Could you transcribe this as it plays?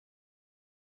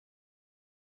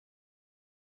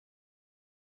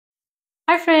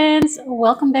Hi friends,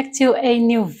 welcome back to a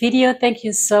new video. Thank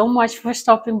you so much for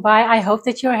stopping by. I hope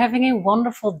that you're having a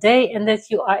wonderful day and that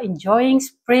you are enjoying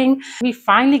spring. We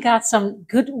finally got some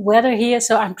good weather here,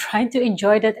 so I'm trying to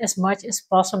enjoy that as much as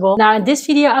possible. Now in this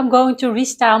video, I'm going to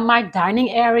restyle my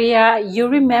dining area. You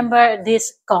remember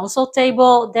this console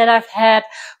table that I've had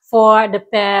for the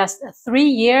past 3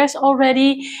 years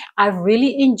already. I've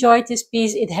really enjoyed this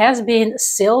piece. It has been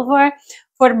silver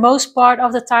for the most part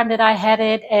of the time that I had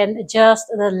it, and just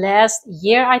the last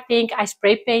year I think I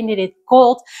spray painted it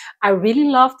gold. I really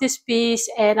love this piece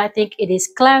and I think it is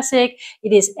classic,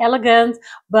 it is elegant,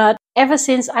 but ever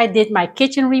since I did my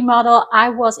kitchen remodel, I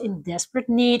was in desperate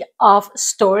need of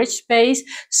storage space.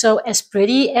 So as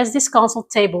pretty as this console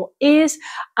table is,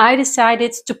 I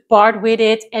decided to part with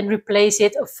it and replace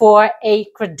it for a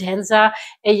credenza.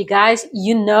 And you guys,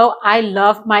 you know I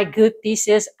love my good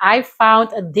pieces. I found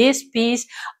this piece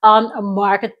on a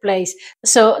marketplace.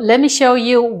 So let me show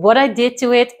you what I did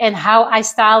to it and how I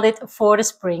styled it for the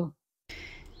spring.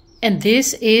 And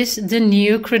this is the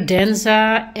new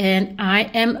credenza and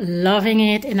I am loving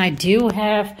it. And I do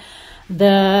have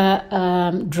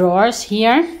the drawers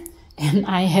here and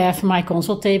I have my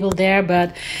console table there,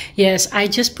 but yes, I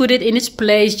just put it in its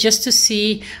place just to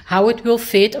see how it will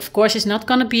fit. Of course, it's not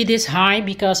going to be this high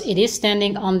because it is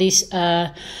standing on these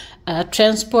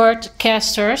transport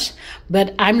casters,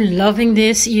 but I'm loving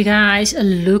this, you guys.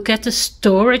 Look at the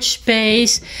storage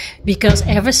space, because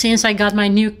ever since I got my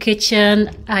new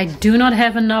kitchen, I do not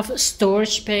have enough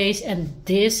storage space, and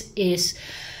this is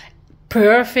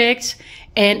perfect.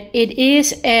 And it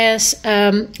is as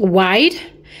wide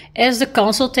as the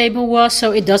console table was,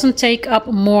 so it doesn't take up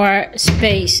more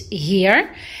space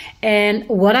here. And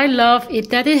what I love is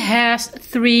that it has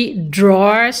 3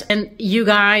 drawers. And you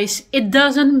guys, it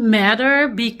doesn't matter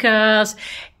because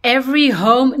every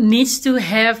home needs to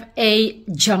have a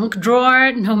junk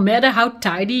drawer. No matter how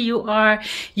tidy you are,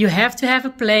 you have to have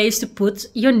a place to put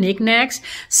your knickknacks.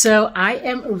 So I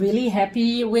am really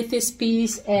happy with this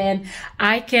piece, and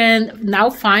I can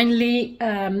now finally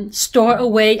store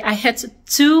away. I had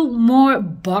 2 more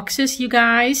boxes, you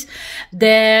guys,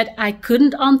 that I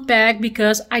couldn't unpack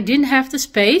because I didn't have the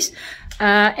space.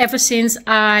 Ever since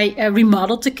I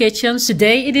remodeled the kitchen.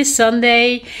 Today it is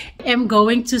Sunday. I'm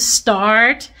going to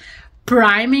start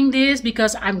priming this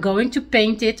because I'm going to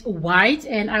paint it white,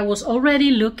 and I was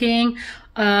already looking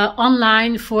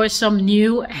online for some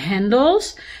new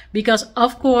handles, because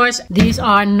of course these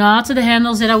are not the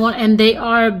handles that I want, and they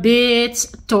are a bit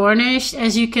tarnished,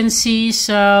 as you can see.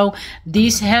 So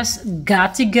this has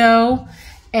got to go.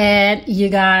 And you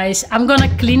guys, I'm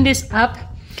gonna clean this up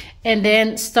and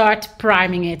then start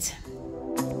priming it.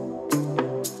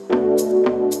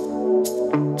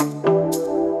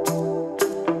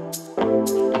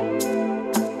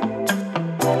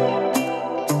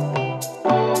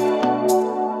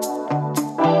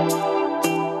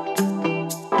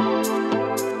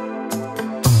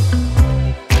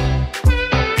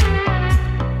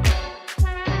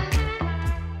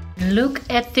 Look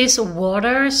at this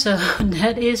water. So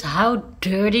that is how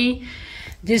dirty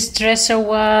this dresser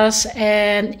was.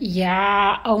 And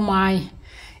yeah, oh my,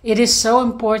 it is so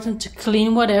important to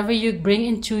clean whatever you bring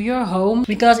into your home,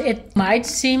 because it might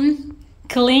seem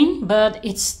clean, but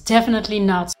it's definitely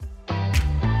not.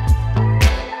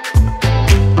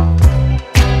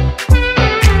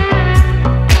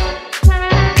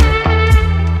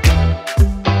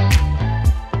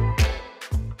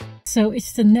 So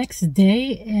it's the next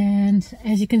day, and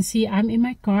as you can see, I'm in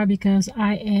my car because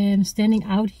I am standing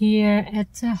out here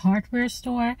at the hardware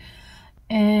store.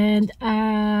 And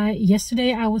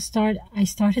yesterday I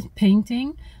started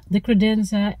painting the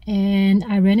credenza, and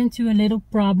I ran into a little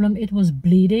problem. It was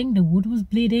bleeding, the wood was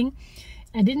bleeding.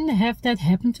 I didn't have that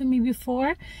happen to me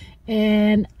before,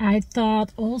 and I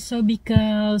thought also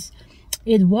because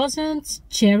it wasn't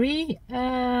cherry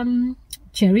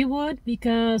wood,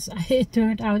 because it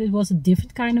turned out it was a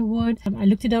different kind of wood. I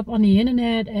looked it up on the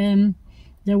internet, and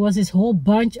there was this whole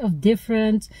bunch of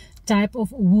different type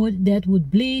of wood that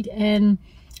would bleed, and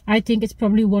I think it's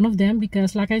probably one of them,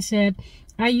 because like I said,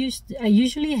 I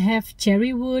usually have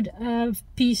cherry wood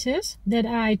pieces that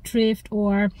I thrift,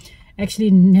 or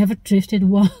actually never thrifted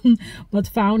one but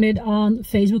found it on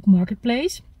Facebook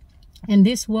Marketplace. And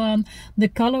this one, the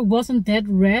color wasn't that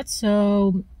red,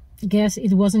 so I guess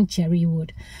it wasn't cherry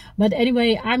wood. But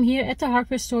anyway, I'm here at the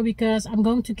hardware store because I'm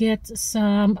going to get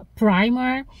some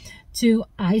primer to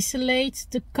isolate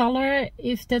the color,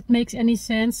 if that makes any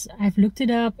sense. I've looked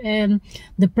it up, and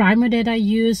the primer that I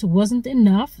use wasn't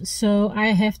enough, so I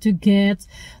have to get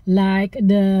like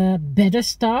the better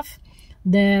stuff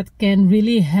that can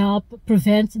really help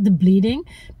prevent the bleeding,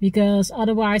 because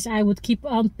otherwise I would keep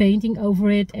on painting over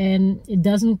it and it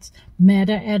doesn't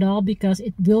matter at all because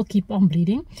it will keep on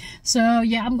bleeding. So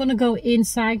yeah, I'm gonna go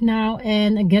inside now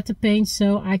and get the paint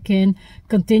so I can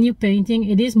continue painting.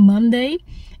 It is Monday,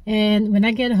 and when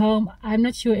I get home, I'm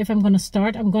not sure if I'm gonna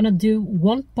start. I'm gonna do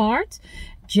one part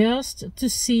just to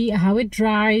see how it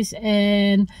dries,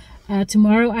 and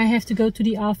tomorrow I have to go to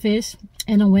the office,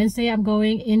 and on Wednesday I'm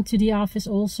going into the office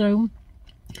also.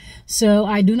 So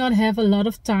I do not have a lot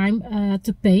of time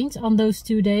to paint on those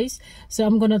 2 days. So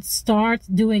I'm gonna start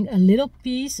doing a little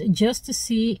piece just to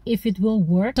see if it will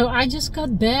work. So I just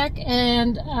got back,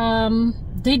 and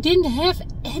they didn't have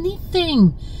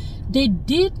anything. They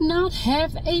did not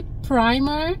have a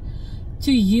primer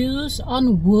to use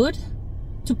on wood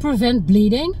to prevent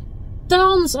bleeding.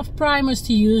 Tons of primers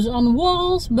to use on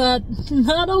walls, but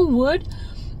not on wood.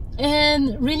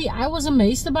 And really, I was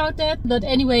amazed about that. But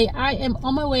anyway, I am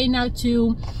on my way now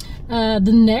to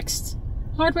the next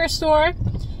hardware store,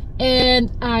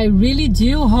 and I really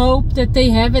do hope that they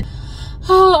have it.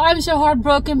 Oh, I'm so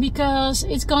heartbroken because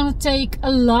it's gonna take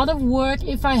a lot of work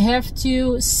if I have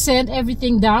to sand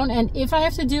everything down, and if I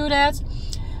have to do that,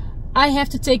 I have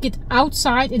to take it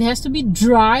outside. It has to be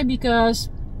dry because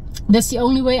that's the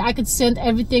only way I could sand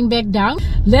everything back down.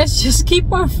 Let's just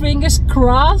keep our fingers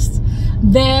crossed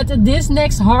that this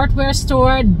next hardware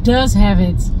store does have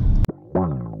it.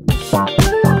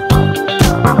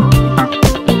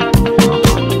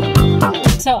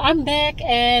 So I'm back,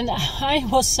 and I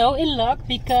was so in luck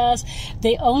because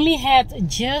they only had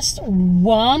just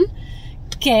one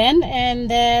can, and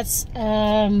that's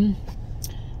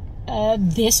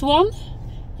this one.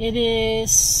 It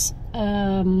is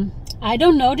I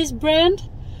don't know this brand,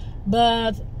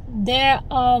 but there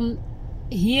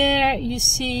here you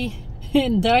see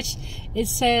in Dutch it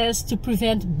says to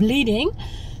prevent bleeding.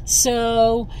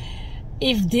 So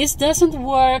if this doesn't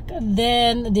work,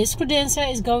 then this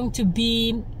Credenza is going to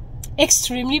be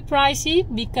extremely pricey,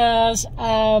 because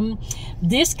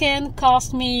this can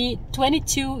cost me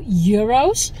 22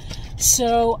 euros.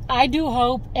 So I do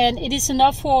hope, and it is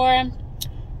enough for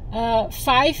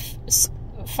 5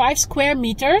 square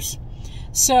meters.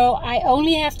 So I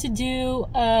only have to do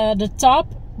the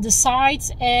top, the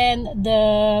sides, and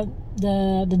the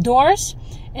doors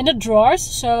and the drawers.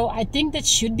 So I think that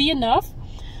should be enough.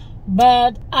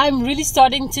 But I'm really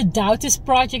starting to doubt this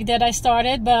project that I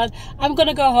started. But I'm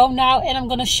gonna go home now, and I'm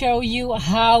gonna show you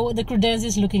how the Credenza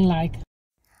is looking like.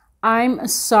 I'm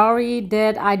sorry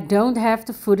that I don't have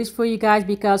the footage for you guys,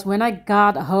 because when I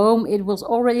got home it was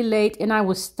already late and I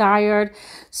was tired,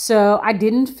 so I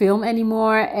didn't film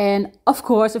anymore. And of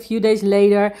course, a few days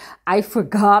later I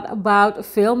forgot about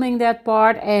filming that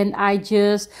part, and I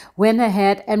just went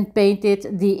ahead and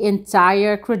painted the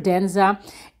entire Credenza,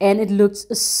 and it looks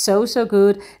so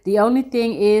good. The only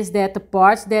thing is that the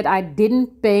parts that I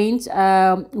didn't paint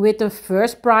with the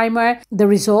first primer, the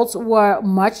results were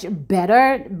much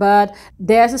better, but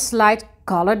there's a slight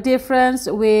color difference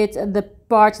with the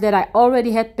parts that I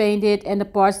already had painted and the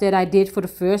parts that I did for the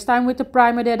first time with the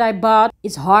primer that I bought.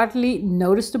 It's hardly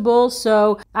noticeable,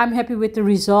 so I'm happy with the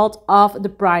result of the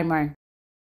primer.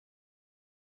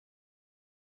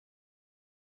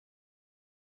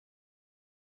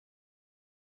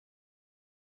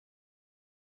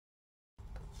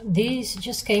 These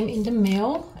just came in the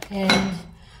mail, and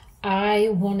I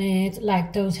wanted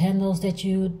like those handles that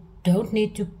you don't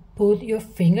need to put your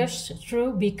fingers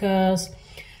through, because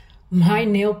my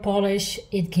nail polish,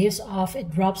 it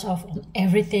rubs off on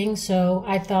everything. So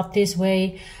I thought this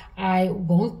way I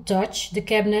won't touch the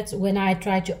cabinet when I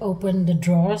try to open the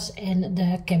drawers and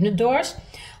the cabinet doors.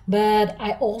 But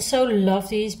I also love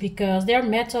these because they're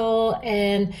metal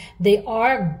and they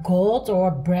are gold or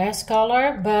brass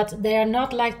color, but they are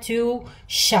not like too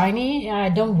shiny. I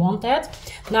don't want that.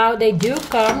 Now they do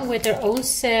come with their own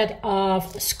set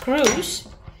of screws,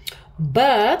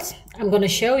 but I'm going to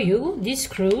show you these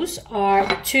screws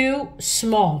are too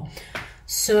small.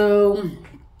 So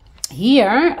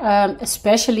here,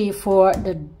 especially for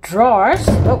the drawers,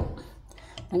 oh,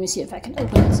 let me see if I can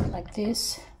open it like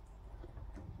this.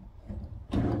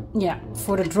 Yeah,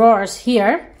 for the drawers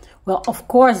here, well, of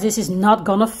course this is not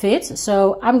gonna fit,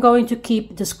 so I'm going to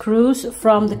keep the screws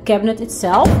from the cabinet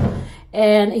itself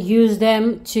and use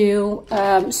them to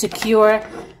secure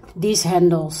these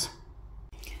handles.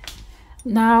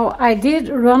 Now I did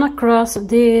run across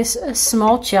this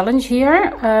small challenge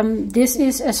here. This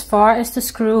is as far as the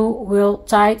screw will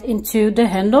tight into the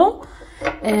handle,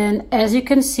 and as you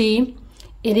can see,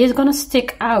 it is gonna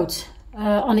stick out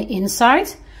on the inside.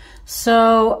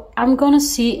 So I'm gonna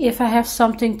see if I have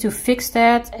something to fix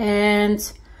that, and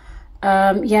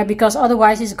yeah, because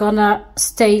otherwise it's gonna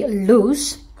stay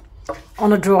loose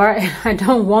on a drawer and I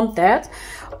don't want that.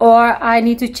 Or I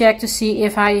need to check to see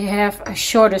if I have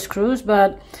shorter screws,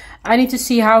 but I need to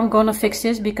see how I'm gonna fix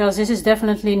this, because this is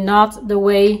definitely not the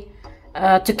way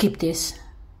to keep this.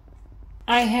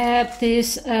 I had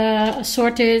this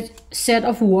assorted set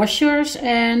of washers,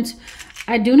 and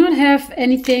I do not have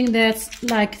anything that's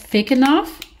like thick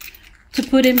enough to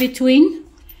put in between.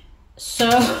 So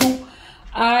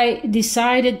I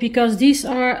decided, because these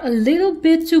are a little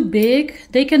bit too big,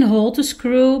 they can hold the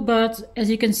screw, but as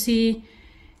you can see,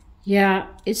 yeah,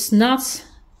 it's not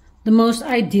the most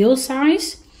ideal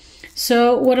size.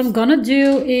 So what I'm gonna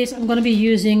do is I'm gonna be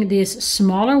using this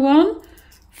smaller one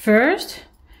first,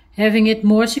 having it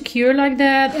more secure like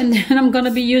that, and then I'm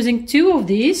gonna be using two of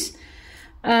these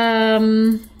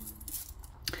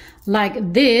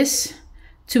like this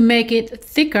to make it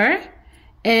thicker.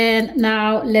 And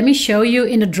now let me show you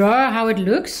in the drawer how it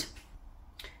looks.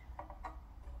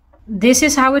 This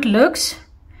is how it looks,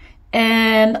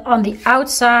 and on the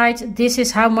outside this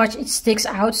is how much it sticks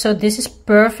out. So this is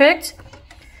perfect,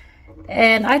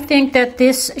 and I think that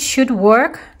this should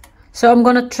work. So I'm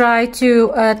gonna try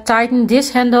to tighten this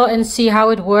handle and see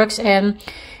how it works, and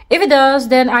if it does,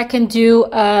 then I can do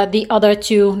the other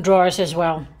two drawers as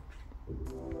well.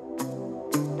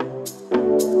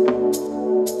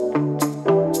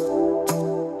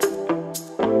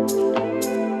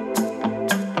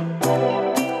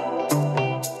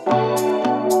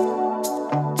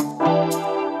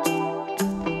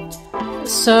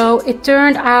 So it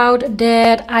turned out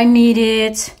that I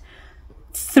needed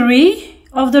 3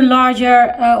 of the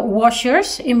larger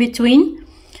washers in between,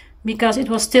 because it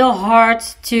was still hard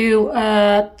to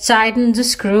tighten the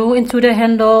screw into the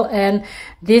handle, and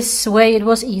this way it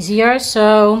was easier.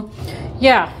 So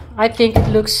yeah, I think it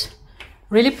looks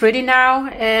really pretty now,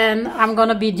 and I'm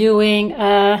gonna be doing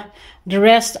the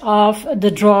rest of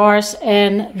the drawers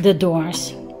and the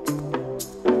doors.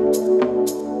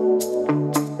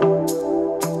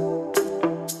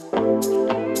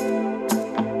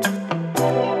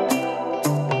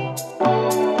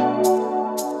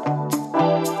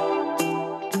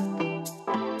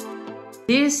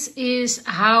 This is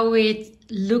how it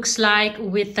looks like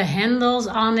with the handles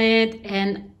on it,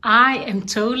 and I am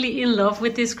totally in love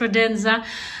with this credenza.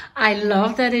 I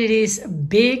love that it is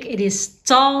big, it is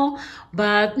tall,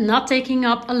 but not taking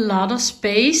up a lot of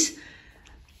space.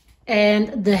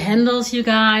 And the handles, you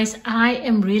guys, I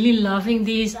am really loving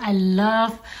these. I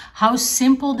love how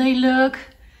simple they look,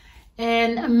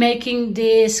 and making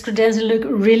this credenza look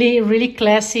really, really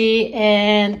classy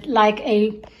and like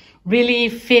a really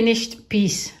finished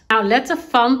piece. Now let the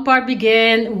fun part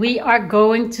begin. We are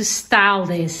going to style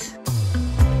this.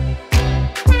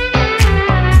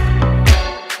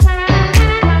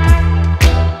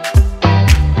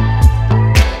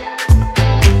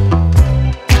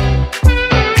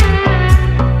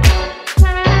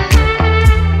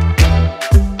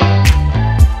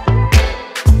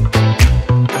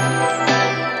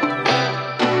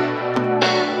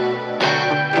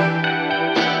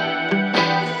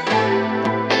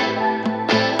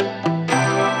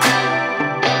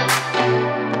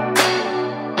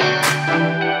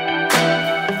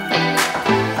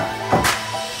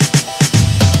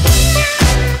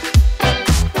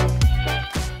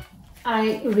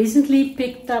 I recently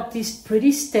picked up these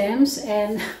pretty stems,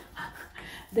 and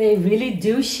they really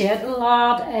do shed a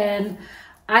lot, and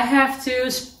I have to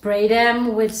spray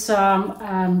them with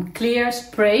some clear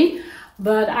spray,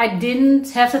 but I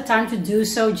didn't have the time to do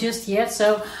so just yet.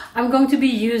 So I'm going to be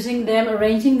using them,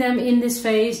 arranging them in this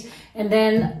vase, and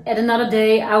then at another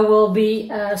day I will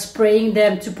be spraying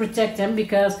them to protect them,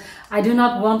 because I do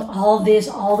not want all this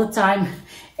all the time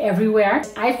everywhere.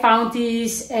 I found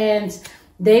these, and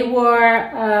they were,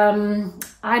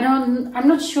 I'm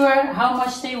not sure how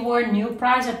much they were new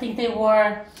price. I think they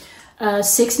were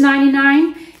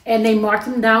 $6.99, and they marked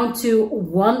them down to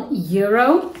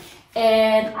 €1.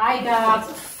 And I got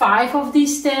 5 of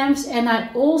these stems, and I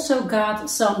also got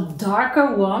some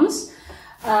darker ones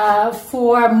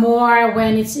for more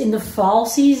when it's in the fall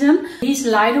season. These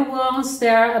lighter ones,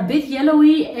 they're a bit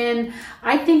yellowy, and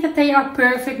I think that they are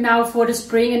perfect now for the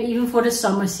spring and even for the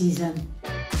summer season.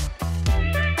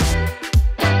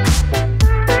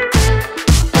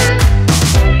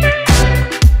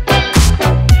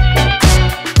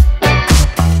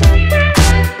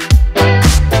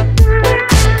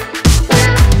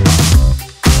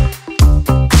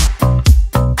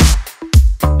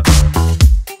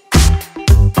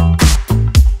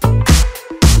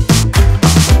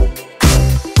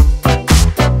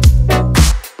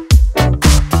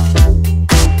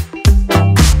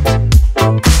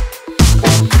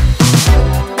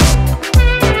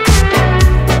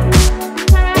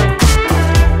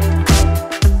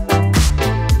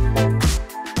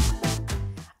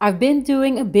 I've been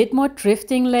doing a bit more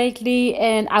thrifting lately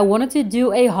and I wanted to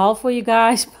do a haul for you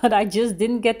guys, but I just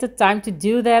didn't get the time to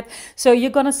do that. So you're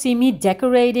gonna see me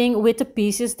decorating with the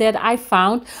pieces that I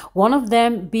found. One of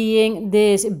them being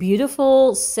this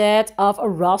beautiful set of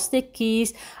rustic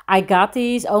keys. I got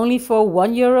these only for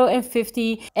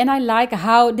 €1.50 and I like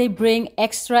how they bring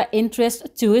extra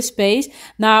interest to a space.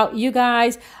 Now, you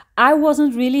guys, I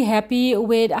wasn't really happy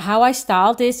with how I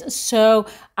styled this, so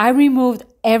I removed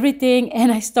everything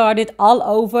and I started all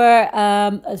over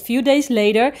a few days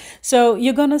later. So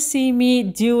you're gonna see me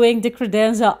doing the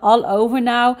credenza all over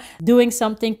now, doing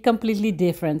something completely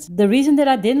different. The reason that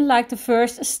I didn't like the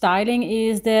first styling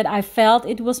is that I felt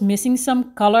it was missing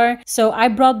some color. So I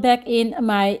brought back in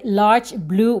my large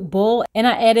blue bowl and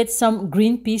I added some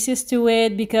green pieces to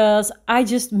it because I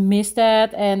just missed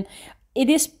that. And it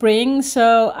is spring,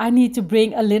 so I need to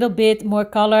bring a little bit more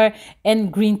color and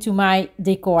green to my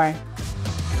decor.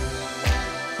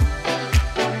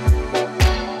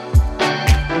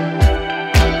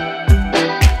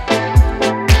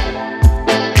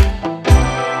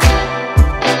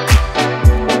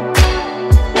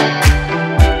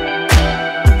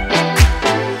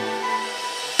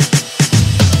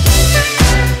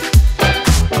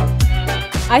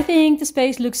 I think the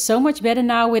space looks so much better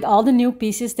now with all the new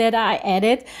pieces that I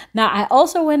added. Now I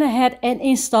also went ahead and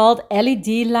installed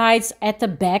LED lights at the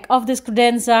back of this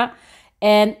credenza,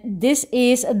 and this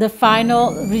is the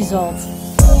final result.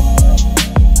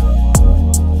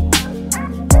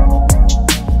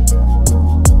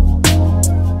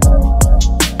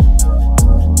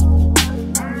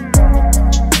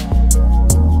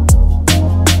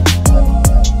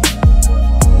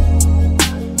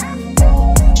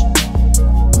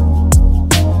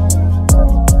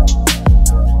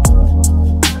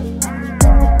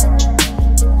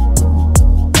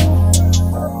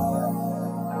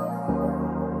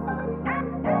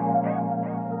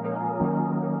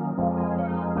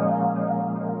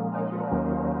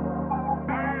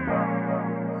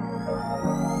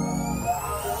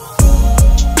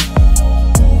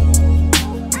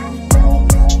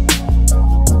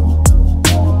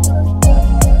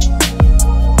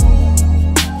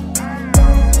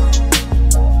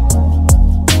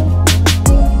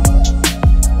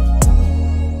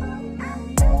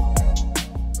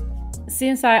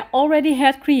 Since I already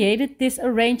had created this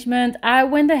arrangement, I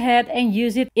went ahead and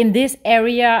used it in this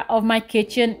area of my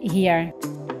kitchen here.